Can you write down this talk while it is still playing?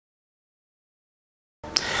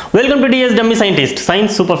Welcome to DS dummy scientist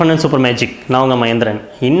science super fun and super magic. நான் உங்கள் மகேந்திரன்.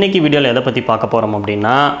 இன்றைக்கி வீடியோவில் எதை பற்றி பார்க்க போகிறோம்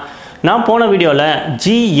அப்படின்னா, நான் போன வீடியோவில்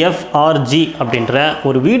GFRG அப்படின்ற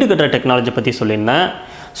ஒரு வீடு கட்டுற டெக்னாலஜி பற்றி சொல்லியிருந்தேன்.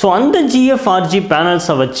 ஸோ அந்த GFRG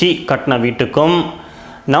பேனல்ஸை வச்சு கட்டின வீட்டுக்கும்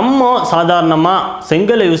நம்ம சாதாரணமாக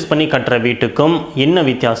செங்கலை யூஸ் பண்ணி கட்டுற வீட்டுக்கும் என்ன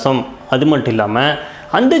வித்தியாசம், அது மட்டும் இல்லாமல்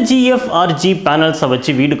அந்த GFRG பேனல்ஸை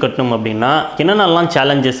வச்சு வீடு கட்டணும் அப்படின்னா என்னென்னலாம்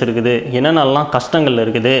சேலஞ்சஸ் இருக்குது, என்னென்னலாம் கஷ்டங்கள்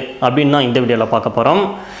இருக்குது அப்படின்னு தான் இந்த வீடியோவில் பார்க்க போகிறோம்.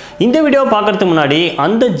 இந்த வீடியோ பார்க்குறதுக்கு முன்னாடி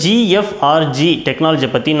அந்த GFRG டெக்னாலஜி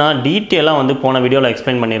பற்றி நான் டீட்டெயிலாக போன வீடியோவில்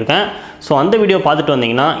எக்ஸ்பிளைன் பண்ணியிருக்கேன். ஸோ அந்த வீடியோ பார்த்துட்டு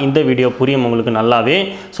வந்தீங்கன்னா இந்த வீடியோ புரியும் உங்களுக்கு நல்லாவே.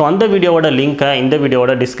 ஸோ அந்த வீடியோவோட லிங்க்கை இந்த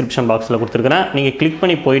வீடியோவோட டிஸ்கிரிப்ஷன் பாக்ஸில் கொடுத்துருக்குறேன். நீங்கள் கிளிக்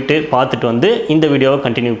பண்ணி போயிட்டு பார்த்துட்டு இந்த வீடியோவை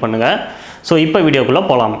கண்டினியூ பண்ணுங்கள். ஸோ இப்போ வீடியோக்குள்ளே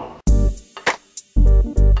போகலாம்.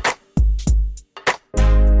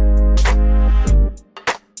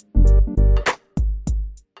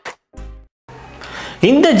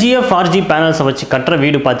 இந்த GFRG பேனல்ஸை வச்சு கட்டுற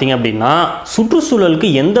வீடு பார்த்தீங்க அப்படின்னா சுற்றுச்சூழலுக்கு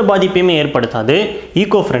எந்த பாதிப்பையுமே ஏற்படுத்தாது,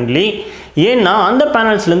 ஈகோ ஃப்ரெண்ட்லி. ஏன்னா அந்த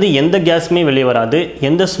பேனல்ஸ்லேருந்து எந்த கேஸுமே வெளியே வராது,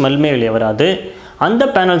 எந்த ஸ்மெல்லுமே வெளியே வராது. அந்த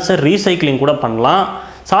பேனல்ஸை ரீசைக்ளிங் கூட பண்ணலாம்.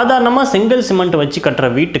 சாதாரணமாக செங்கல் சிமெண்ட் வச்சு கட்டுற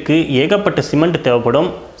வீட்டுக்கு ஏகப்பட்ட சிமெண்ட் தேவைப்படும்.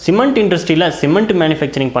 சிமெண்ட் இண்டஸ்ட்ரியில் சிமெண்ட்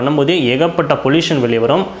மேனுஃபேக்சரிங் பண்ணும்போதே ஏகப்பட்ட பொல்யூஷன் வெளியே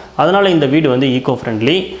வரும். அதனால் இந்த வீடு ஈகோ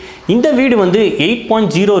ஃப்ரெண்ட்லி. இந்த வீடு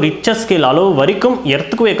 8.0 ரிச்சர் ஸ்கேல் அளவு வரைக்கும்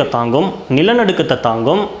எர்த்குவேக்கை தாங்கும், நிலநடுக்கத்தை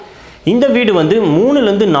தாங்கும். இந்த வீடு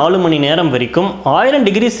 3லேருந்து 4 மணி நேரம் வரைக்கும் 1000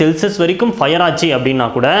 டிகிரி செல்சியஸ் வரைக்கும் ஃபயர் ஆச்சு அப்படின்னா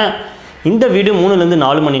கூட இந்த வீடு 3லேருந்து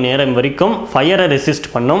 4 மணி நேரம் வரைக்கும் ஃபயரை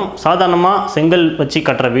ரெசிஸ்ட் பண்ணும். சாதாரணமாக செங்கல் வச்சு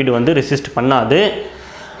கட்டுற வீடு ரெசிஸ்ட் பண்ணாது.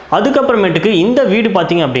 அதுக்கப்புறமேட்டுக்கு இந்த வீடு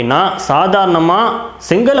பார்த்திங்க அப்படின்னா சாதாரணமாக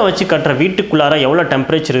செங்கலை வச்சு கட்டுற வீட்டுக்குள்ளார எவ்வளோ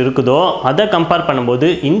டெம்பரேச்சர் இருக்குதோ அதை கம்பேர் பண்ணும்போது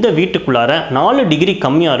இந்த வீட்டுக்குள்ளார 4 டிகிரி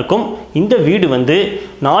கம்மியாக இருக்கும். இந்த வீடு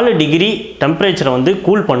 4 டிகிரி டெம்பரேச்சரை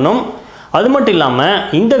கூல் பண்ணும். அது மட்டும் இல்லாமல்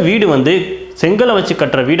இந்த வீடு செங்கலை வச்சு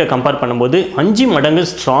கட்டுற வீடை கம்பேர் பண்ணும்போது 5 மடங்கு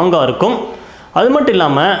ஸ்ட்ராங்காக இருக்கும். அது மட்டும்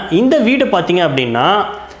இல்லாமல் இந்த வீடு பார்த்திங்க அப்படின்னா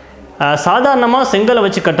சாதாரணமாக செங்கலை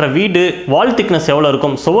வச்சு கட்டுற வீடு வால் திக்னஸ் எவ்வளோ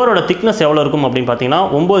இருக்கும், சுவரோட திக்னஸ் எவ்வளோ இருக்கும் அப்படின்னு பார்த்தீங்கன்னா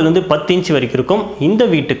 9லேருந்து 10 இன்ச்சு வரைக்கும் இருக்கும். இந்த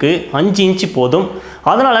வீட்டுக்கு 5 இன்ச்சு போதும்.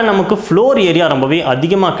 அதனால் நமக்கு ஃப்ளோர் ஏரியா ரொம்பவே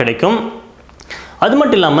அதிகமாக கிடைக்கும். அது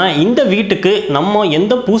மட்டும் இல்லாமல் இந்த வீட்டுக்கு நம்ம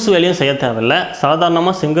எந்த பூசு வேலையும் செய்ய தேவையில்லை.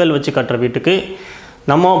 சாதாரணமாக செங்கல் வச்சு கட்டுற வீட்டுக்கு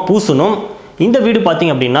நம்ம பூசணும். இந்த வீடு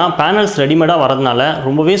பார்த்திங்க அப்படின்னா பேனல்ஸ் ரெடிமேடாக வரதுனால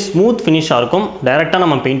ரொம்பவே ஸ்மூத் ஃபினிஷாக இருக்கும். டைரெக்டாக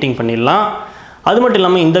நம்ம பெயிண்டிங் பண்ணிடலாம். அது மட்டும்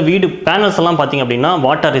இல்லாமல் இந்த வீடு பேனல்ஸ் எல்லாம் பார்த்திங்க அப்படின்னா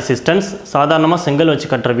வாட்டர் ரெசிஸ்டன்ஸ். சாதாரணமாக செங்கல் வச்சு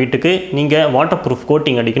கட்டுற வீட்டுக்கு நீங்கள் வாட்டர் ப்ரூஃப்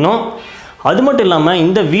கோட்டிங் அடிக்கணும். அது மட்டும் இல்லாமல்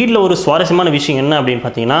இந்த வீட்டில் ஒரு சுவாரஸ்யமான விஷயம் என்ன அப்படின்னு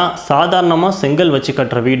பார்த்தீங்கன்னா, சாதாரணமாக செங்கல் வச்சு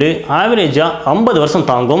கட்டுற வீடு ஆவரேஜாக 50 வருஷம்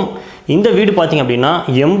தாங்கும். இந்த வீடு பார்த்திங்க அப்படின்னா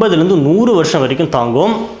 80லேருந்து 100 வருஷம் வரைக்கும்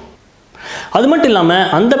தாங்கும். அது மட்டும் இல்லாமல்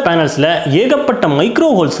அந்த பேனல்ஸில் ஏகப்பட்ட மைக்ரோ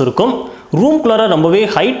ஹோல்ஸ் இருக்கும். ரூம்குள்ளார ரொம்பவே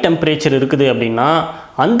ஹை டெம்பரேச்சர் இருக்குது அப்படின்னா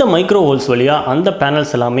அந்த மைக்ரோ ஹோல்ஸ் வழியாக அந்த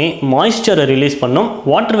பேனல்ஸ் எல்லாமே மாய்ஸ்சரை ரிலீஸ் பண்ணும்,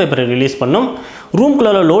 வாட்டர் வேப்பரை ரிலீஸ் பண்ணும்.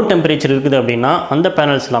 ரூம்குள்ளார லோ டெம்பரேச்சர் இருக்குது அப்படின்னா அந்த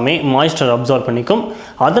பேனல்ஸ் எல்லாமே மாய்ஸ்சர் அப்சார்ப் பண்ணிக்கும்.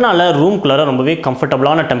 அதனால் ரூம்குள்ளார ரொம்பவே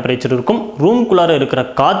கம்ஃபர்டபுளான டெம்பரேச்சர் இருக்கும். ரூம்குள்ளார இருக்கிற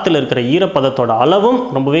காற்றுல இருக்கிற ஈரப்பதத்தோட அளவும்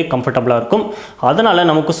ரொம்பவே கம்ஃபர்டபுளாக இருக்கும். அதனால்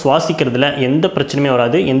நமக்கு சுவாசிக்கிறதுல எந்த பிரச்சனையுமே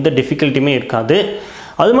வராது, எந்த டிஃபிகல்ட்டியுமே இருக்காது.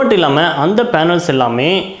 அது மட்டும் இல்லாமல் அந்த பேனல்ஸ்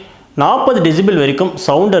எல்லாமே 40 டெசிபிள் வரைக்கும்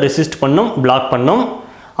சவுண்டை ரெசிஸ்ட் பண்ணும், பிளாக் பண்ணும்.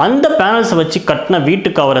 அந்த பேனல்ஸை வச்சு கட்டின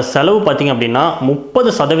வீட்டுக்கு ஆகிற செலவு பார்த்திங்க அப்படின்னா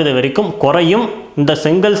 30% வரைக்கும் குறையும். இந்த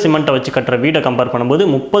செங்கல் சிமெண்ட்டை வச்சு கட்டுற வீடை கம்பேர் பண்ணும்போது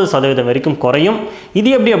 30% வரைக்கும் குறையும். இது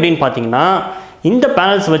எப்படி அப்படின்னு பார்த்தீங்கன்னா, இந்த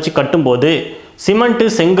பேனல்ஸ் வச்சு கட்டும்போது சிமெண்ட்டு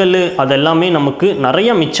செங்கல் அதெல்லாமே நமக்கு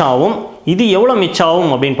நிறைய மிச்சம் ஆகும். இது எவ்வளோ மிச்சம்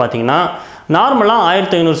ஆகும் அப்படின்னு பார்த்தீங்கன்னா, நார்மலாக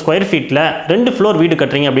 1500 ஸ்கொயர் ஃபீட்டில் 2 ஃப்ளோர் வீடு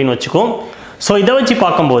கட்டுறீங்க அப்படின்னு வச்சுக்கோம். ஸோ இதை வச்சு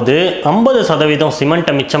பார்க்கும்போது 50%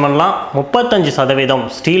 சிமெண்ட்டை மிச்சம் பண்ணலாம், 35%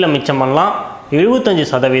 ஸ்டீலை மிச்சம் பண்ணலாம்,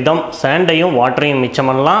 75% சாண்டையும் வாட்டரையும் மிச்சம்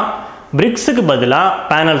பண்ணலாம். பிரிக்ஸுக்கு பதிலாக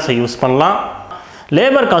பேனல்ஸை யூஸ் பண்ணலாம்.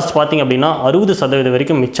 லேபர் காஸ்ட் பார்த்திங்க அப்படின்னா 60%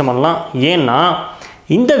 வரைக்கும் மிச்சம் பண்ணலாம். ஏன்னா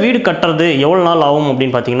இந்த வீடு கட்டுறது எவ்வளோ நாள் ஆகும்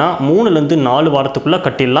அப்படின்னு பார்த்தீங்கன்னா 3லேருந்து 4 வாரத்துக்குள்ளே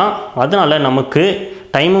கட்டிடலாம். அதனால் நமக்கு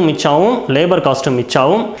டைமும் மிச்சாகும், லேபர் காஸ்ட்டும்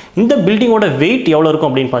மிச்சாகும். இந்த பில்டிங்கோட வெயிட் எவ்வளோ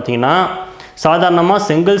இருக்கும் அப்படின்னு பார்த்தீங்கன்னா, சாதாரணமாக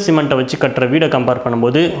செங்கல் சிமெண்ட்டை வச்சு கட்டுற வீடை கம்பேர்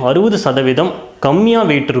பண்ணும்போது 60% கம்மியாக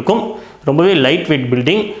வெயிட் இருக்கும். ரொம்பவே லைட் வெயிட்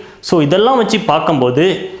பில்டிங். ஸோ இதெல்லாம் வச்சு பார்க்கும்போது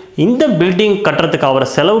இந்த பில்டிங் கட்டுறதுக்கு ஆகிற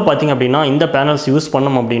செலவு பார்த்திங்க அப்படின்னா இந்த பேனல்ஸ் யூஸ்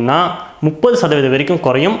பண்ணோம் அப்படின்னா 30% வரைக்கும்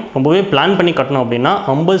குறையும். ரொம்பவே பிளான் பண்ணி கட்டணும் அப்படின்னா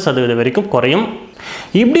 50% வரைக்கும் குறையும்.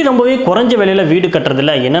 இப்படி ரொம்பவே குறைஞ்ச விலையில் வீடு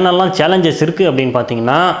கட்டுறதுல என்னென்னலாம் சேலஞ்சஸ் இருக்குது அப்படின்னு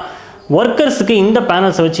பார்த்தீங்கன்னா, ஒர்க்கர்ஸுக்கு இந்த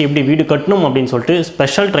பேனல்ஸை வச்சு எப்படி வீடு கட்டணும் அப்படின்னு சொல்லிட்டு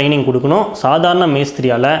ஸ்பெஷல் ட்ரைனிங் கொடுக்கணும். சாதாரண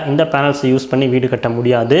மேஸ்திரியால் இந்த பேனல்ஸை யூஸ் பண்ணி வீடு கட்ட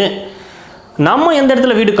முடியாது. நம்ம எந்த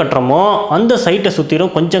இடத்துல வீடு கட்டுறோமோ அந்த சைட்டை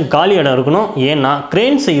சுற்றிலும் கொஞ்சம் காலி இடம் இருக்கணும். ஏன்னா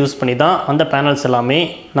கிரெயின்ஸை யூஸ் பண்ணி தான் அந்த பேனல்ஸ் எல்லாமே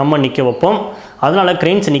நம்ம நிற்க வைப்போம். அதனால்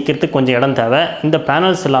கிரெயின்ஸ் நிற்கிறதுக்கு கொஞ்சம் இடம் தேவை. இந்த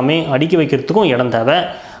பேனல்ஸ் எல்லாமே அடுக்கி வைக்கிறதுக்கும் இடம் தேவை.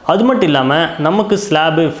 அது மட்டும் இல்லாமல் நமக்கு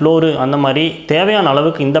ஸ்லாபு ஃப்ளோரு அந்த மாதிரி தேவையான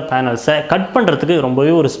அளவுக்கு இந்த பேனல்ஸை கட் பண்ணுறதுக்கு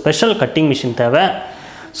ரொம்பவே ஒரு ஸ்பெஷல் கட்டிங் மிஷின் தேவை.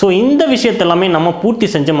 ஸோ இந்த விஷயத்தெல்லாமே நம்ம பூர்த்தி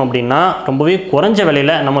செஞ்சோம் அப்படின்னா ரொம்பவே குறைஞ்ச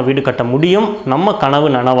விலையில் நம்ம வீடு கட்ட முடியும், நம்ம கனவு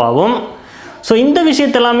நனவாகும். ஸோ இந்த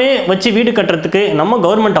விஷயத்தெல்லாமே வச்சு வீடு கட்டுறதுக்கு நம்ம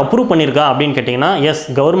கவர்மெண்ட் அப்ரூவ் பண்ணியிருக்கா அப்படின்னு கேட்டிங்கன்னா எஸ்,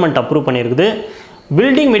 கவர்மெண்ட் அப்ரூவ் பண்ணியிருக்குது.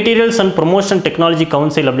 Building materials and promotion technology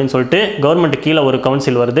council அப்படின்னு சொல்லிட்டு கவர்மெண்ட் கீழே ஒரு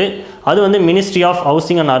கவுன்சில் வருது. அது வந்து ministry of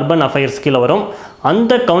housing and urban affairs கீழே வரும்.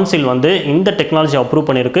 அந்த கவுன்சில் வந்து இந்த டெக்னாலஜி அப்ரூவ்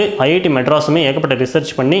பண்ணியிருக்கு. ஐஐடி மெட்ராஸுமே ஏகப்பட்ட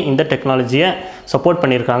ரிசர்ச் பண்ணி இந்த டெக்னாலஜியை சப்போர்ட்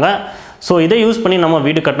பண்ணியிருக்காங்க. ஸோ இதை யூஸ் பண்ணி நம்ம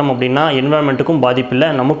வீடு கட்டணும் அப்படின்னா என்வரான்மெண்ட்டுக்கும் பாதிப்பு இல்லை,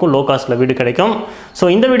 நமக்கும் லோ காஸ்ட்டில் வீடு கிடைக்கும். ஸோ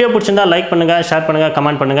இந்த வீடியோ பிடிச்சிருந்தா லைக் பண்ணுங்கள், ஷேர் பண்ணுங்கள்,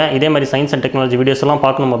 கமெண்ட் பண்ணுங்கள். இதே மாதிரி சயின்ஸ் அண்ட் டெக்னாலஜி வீடியோஸ் எல்லாம்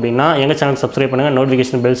பார்க்கணும் அப்படின்னா எங்கள் சேனலுக்கு சப்ஸ்கிரைப் பண்ணுங்கள்,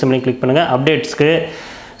 நோட்டிஃபிகேஷன் பெல் சிம்லையும் கிளிக் பண்ணுங்கள். அப்டேட்ஸ்க்கு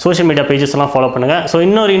சோஷியல் மீடியா பேஜஸ் எல்லாம் ஃபாலோ பண்ணுங்கள். ஸோ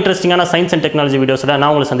இன்னொரு இன்ட்ரெஸ்டிங்கான சயின்ஸ் அண்ட் டெக்னாலஜி வீடியோஸோட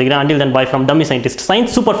நான் உங்களை சந்திக்கிறேன். Until then, bye from Dummy Scientist.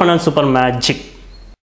 Science super fun and super magic.